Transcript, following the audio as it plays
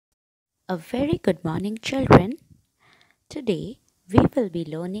A very good morning, children. Today we will be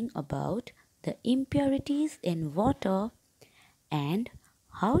learning about the impurities in water and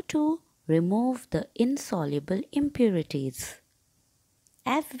how to remove the insoluble impurities.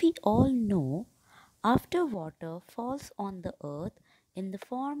 As we all know, after water falls on the earth in the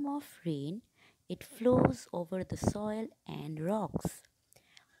form of rain, it flows over the soil and rocks.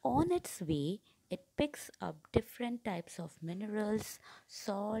 On its way, it picks up different types of minerals,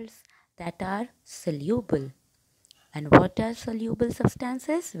 salts that are soluble and water soluble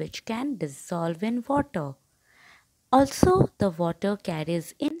substances which can dissolve in water. Also, the water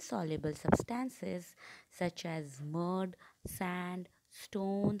carries insoluble substances such as mud, sand,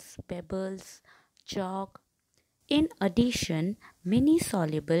 stones, pebbles, chalk. In addition, many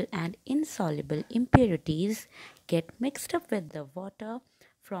soluble and insoluble impurities get mixed up with the water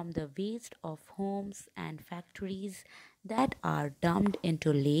from the waste of homes and factories that are dumped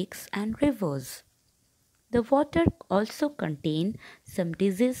into lakes and rivers. The water also contains some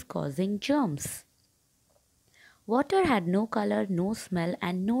disease-causing germs. Water had no color, no smell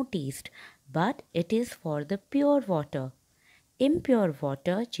and no taste, but it is for the pure water. Impure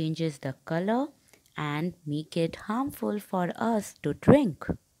water changes the color and make it harmful for us to drink.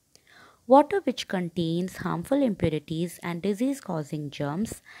 Water which contains harmful impurities and disease-causing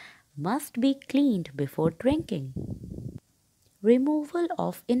germs must be cleaned before drinking. Removal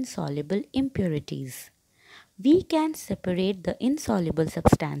of insoluble impurities. We can separate the insoluble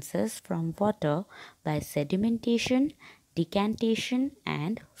substances from water by sedimentation, decantation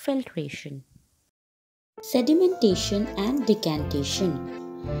and filtration. Sedimentation and decantation.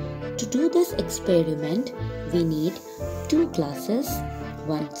 To do this experiment, we need 2 glasses,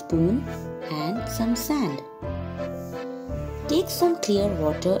 1 spoon and some sand. Take some clear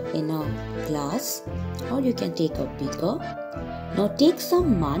water in a glass or you can take a beaker. Now take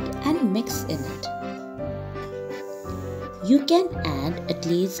some mud and mix in it. You can add at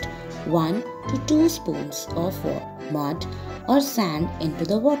least 1 to 2 spoons of mud or sand into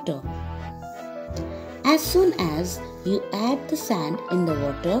the water. As soon as you add the sand in the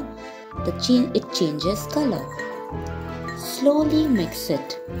water, it changes color. Slowly mix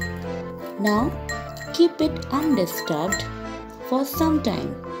it. Now keep it undisturbed for some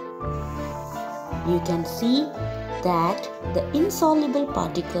time. You can see that the insoluble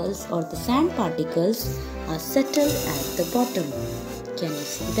particles or the sand particles are settled at the bottom. Can you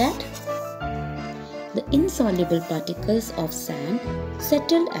see that? The insoluble particles of sand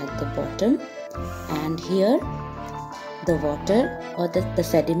settled at the bottom, and here the water or the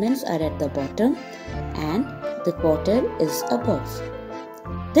sediments are at the bottom and the water is above.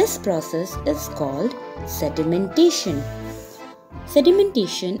 This process is called sedimentation.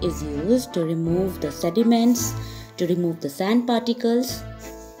 Sedimentation is used to remove the sediments, to remove the sand particles.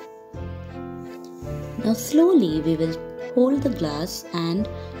 Now slowly we will hold the glass and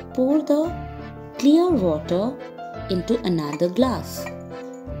pour the clear water into another glass.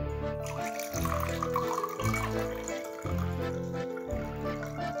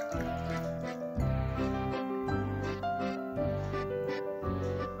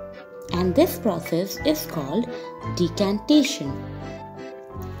 And this process is called decantation.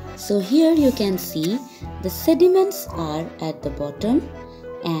 So here you can see the sediments are at the bottom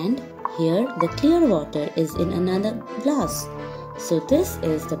and here the clear water is in another glass. So this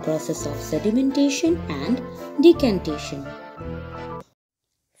is the process of sedimentation and decantation.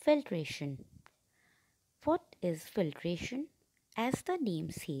 Filtration. What is filtration? As the name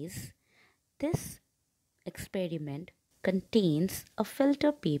says, this experiment contains a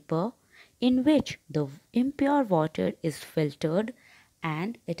filter paper in which the impure water is filtered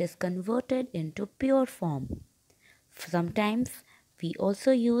and it is converted into pure form. Sometimes we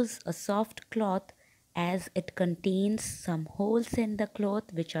also use a soft cloth as it contains some holes in the cloth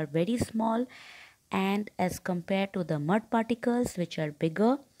which are very small, and as compared to the mud particles which are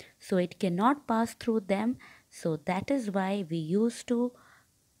bigger, so it cannot pass through them. So that is why we used to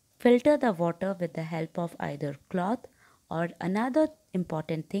filter the water with the help of either cloth or another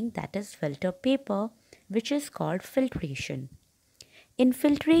important thing, that is filter paper, which is called filtration. In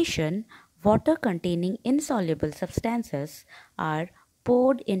filtration, water containing insoluble substances are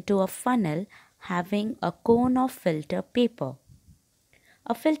poured into a funnel having a cone of filter paper.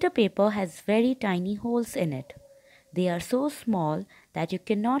 A filter paper has very tiny holes in it. They are so small that you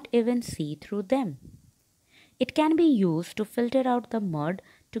cannot even see through them. It can be used to filter out the mud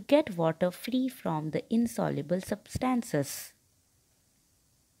to get water free from the insoluble substances.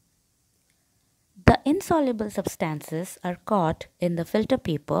 The insoluble substances are caught in the filter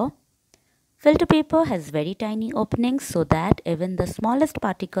paper. Filter paper has very tiny openings so that even the smallest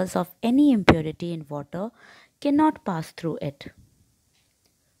particles of any impurity in water cannot pass through it.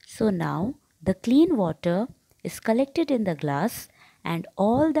 So now the clean water is collected in the glass and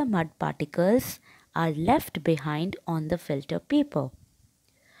all the mud particles are left behind on the filter paper.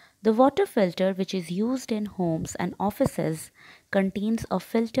 The water filter, which is used in homes and offices, contains a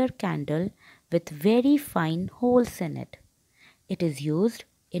filter candle with very fine holes in it. It is used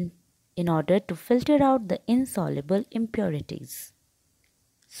in order to filter out the insoluble impurities.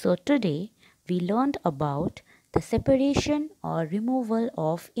 So today we learned about the separation or removal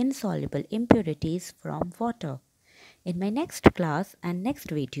of insoluble impurities from water. In my next class and next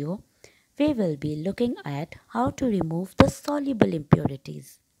video, we will be looking at how to remove the soluble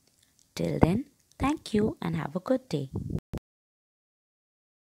impurities. Till then, thank you and have a good day.